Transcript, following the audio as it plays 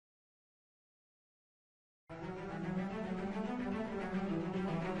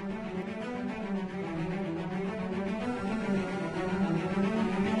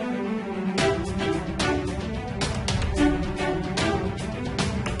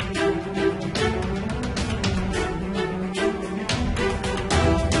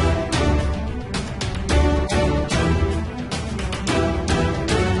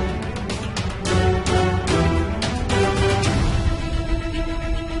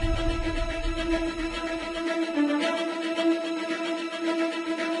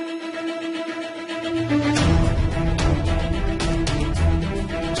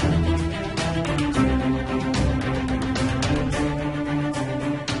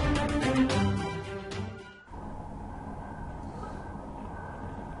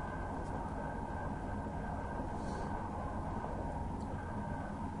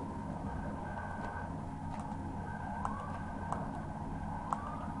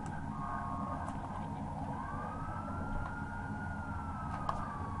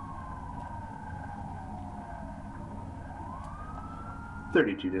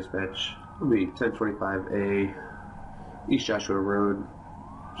32 dispatch. It'll be 1025A, East Joshua Road,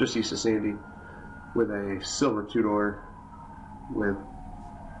 just east of Sandy, with a silver two-door with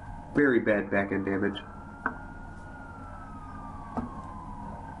very bad back-end damage.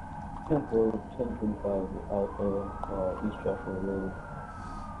 1025 Alpha, East Joshua Road,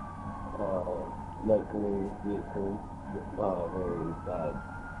 light gray vehicle, very bad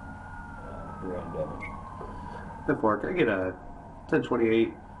rear end damage. 10-4, can I get a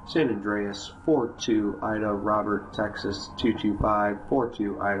 1028 San Andreas 42 Ida Robert Texas 225,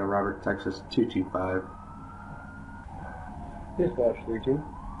 42 Ida Robert Texas 225. Dispatch 32.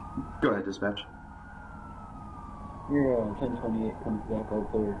 Go ahead, dispatch. Your 1028 comes back all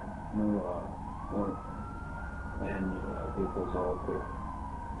clear. No warrant. And vehicle's all clear.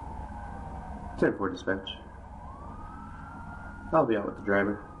 10-4 dispatch. I'll be out with the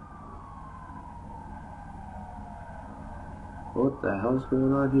driver. What the hell's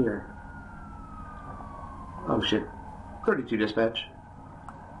going on here? Oh shit. 32 dispatch.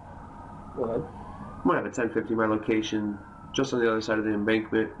 Go ahead. I'm gonna have a 1050 my location just on the other side of the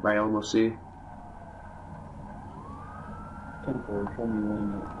embankment by Alamo Sea. 10-4, show me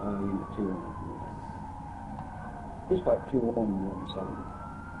when Dispatch 2117.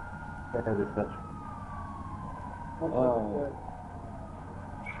 Yeah, dispatch.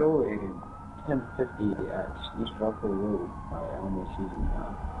 Show a 1050 at East Rockville Road by Alamo Sea,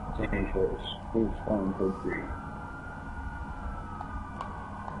 Sandy Shores. Please respond code 3.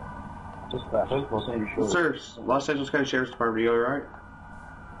 Dispatch, Sandy Shores. Sir, Los Angeles County Sheriff's Department, are you alright?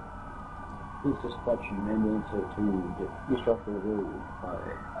 Please dispatch an ambulance to East Rockville Road by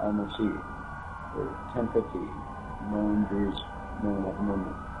Alamo Sea. 1050. No injuries, no at the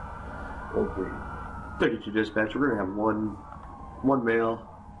moment. Code 3. 32 dispatch. We're gonna have one male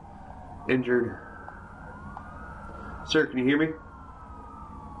injured. Sir, can you hear me?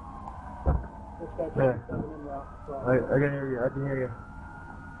 Yeah. I can hear you. I can hear you.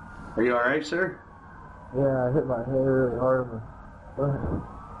 Are you alright, sir? Yeah, I hit my head really hard on the...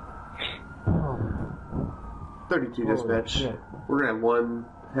 32 dispatch. Shit. We're gonna have one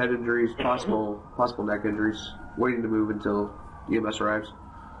head injuries, possible neck injuries, waiting to move until EMS arrives.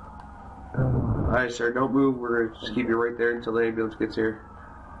 Alright, sir, don't move. We're gonna just keep you right there until the ambulance gets here.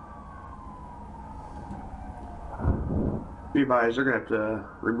 Be advised, they're gonna have to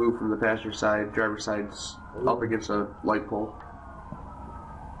remove from the passenger side, driver's side's up against a light pole.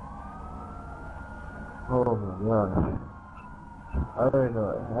 Oh my gosh. I don't even know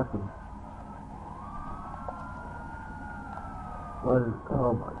what happened.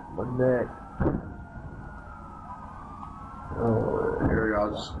 Oh my neck. Oh, Here we go.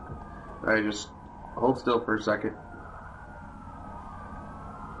 Alright, just hold still for a second.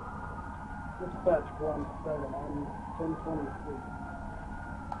 Dispatch 17 on 1023.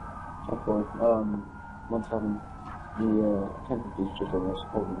 10-4. 17. The 1050 is just on this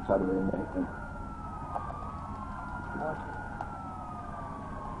holding the side of the embankment.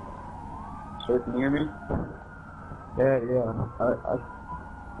 Sir, can you hear me? yeah. I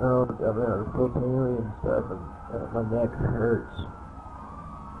was looking and stuff, and my neck hurts.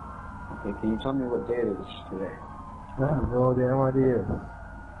 Okay, can you tell me what day it is today? I have no damn idea.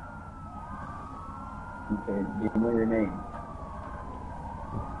 Okay, do you know your name?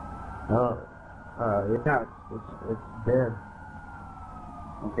 Yeah, it's Ben.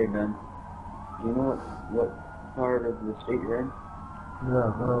 Okay, Ben. Do you know what part of the state you're in? No,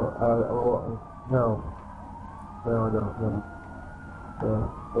 I don't know.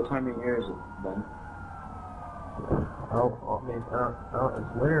 What time of year is it, Ben? It's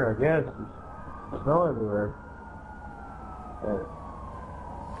winter, I guess. It's snow everywhere.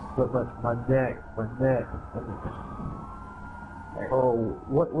 But my neck. Oh,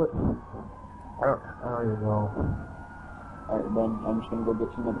 what? I don't even know. Alright, Ben, I'm just gonna go get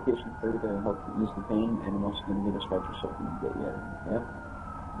some medication for you to help ease the pain, and I'm also gonna get a stretcher so I can get you out. Yeah?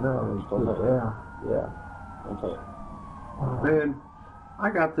 No, yeah. Okay. Man, I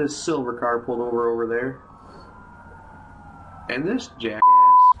got this silver car pulled over there. And this jackass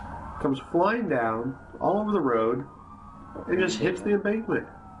comes flying down all over the road and just hits the embankment.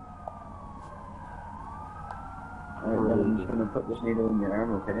 Alright, Ben, I'm just gonna put this needle in your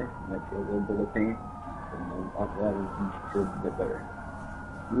arm, okay? Might feel a little bit of pain, and then after that, we should get better.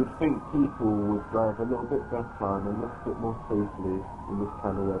 You'd think people would drive a little bit better and a little bit more safely in this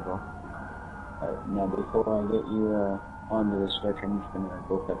kind of weather. Alright, now before I get you onto the stretcher, I'm just gonna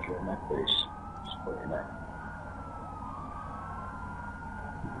go fetch your neck brace. Support your neck.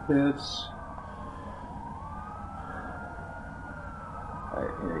 It's...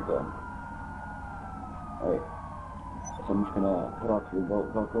 Alright, here you go. Alright. I'm just gonna put off your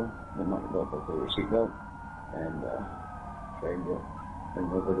belt buckle, and not your belt buckle, your seatbelt, and try and get bring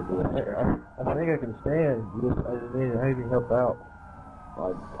over to the I think I can stand. I just need to have you help out.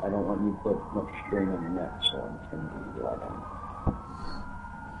 Well, I don't want you to put much strain on your neck, so I'm just gonna give you lie down.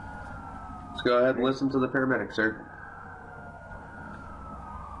 Let's go ahead and listen to the paramedic, sir.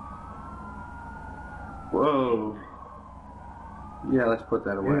 Whoa. Yeah, let's put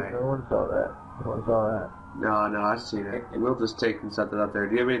that away. Dude, no one saw that. No one saw that. No, I've seen it. We'll just take and set that up there.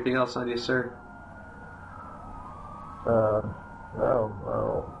 Do you have anything else on you, sir? No.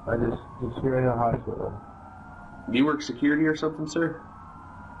 I just here in the hospital. Do you work security or something, sir?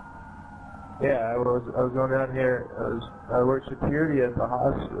 Yeah, I was going down here. I work security at the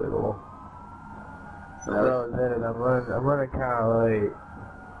hospital. So I was in it. I'm running kind of late.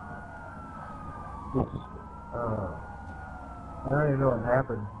 Just, I don't even know what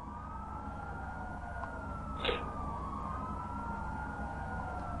happened.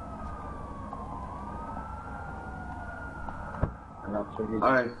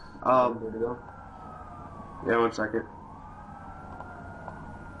 Alright, yeah, 1 second.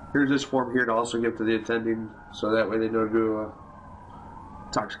 Here's this form here to also give to the attending, so that way they know to do a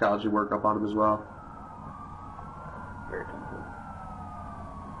toxicology workup on them as well. Very simple.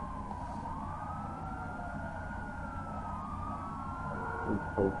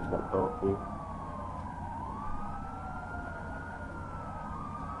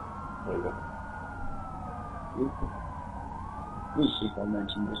 There you go. Please seek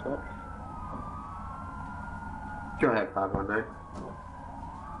 119 dispatch. Go ahead, 519.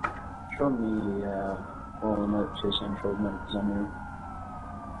 Show me all notes essential medical examiner.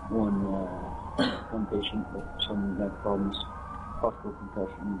 One patient with some neck problems, possible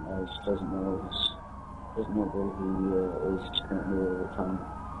concussion, as doesn't know where he is currently or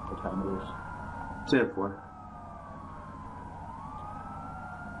what time it is. 10-4.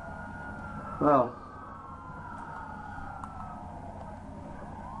 Well,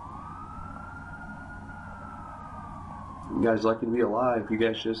 you guys lucky to be alive. You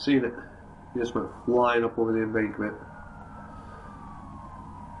guys should have seen it. You just went flying up over the embankment.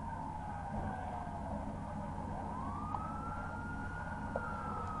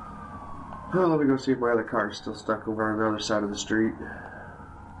 Oh, let me go see if my other car is still stuck over on the other side of the street.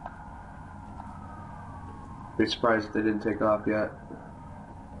 Be surprised if they didn't take off yet.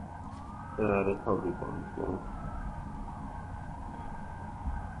 That's probably fun. So.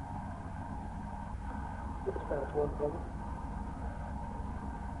 Dispatch 17.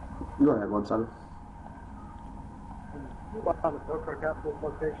 Go ahead, 1-7. You want to tow truck out to this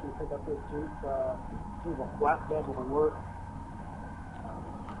location to pick up this Jeep. This is a flatbed will work.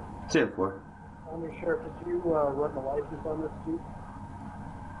 10-4. Sheriff, did you run the license on this Jeep?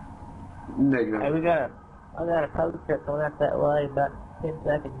 Negative. Hey, I got a tow truck going out that way, about 10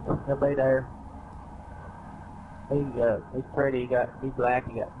 seconds, he'll be there. He's pretty, he's black,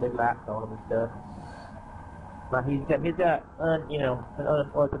 he got big lights on him and stuff. But he's got an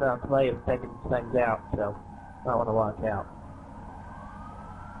unorthodox way of taking things out, so I want to watch out.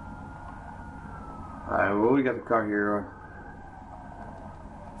 Alright, well, we got the car here.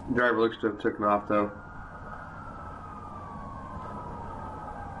 Driver looks to have taken off, though.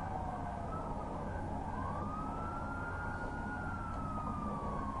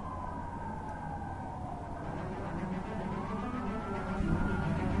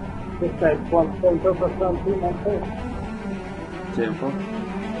 Dispatch 110, tow truck 17, 10-4.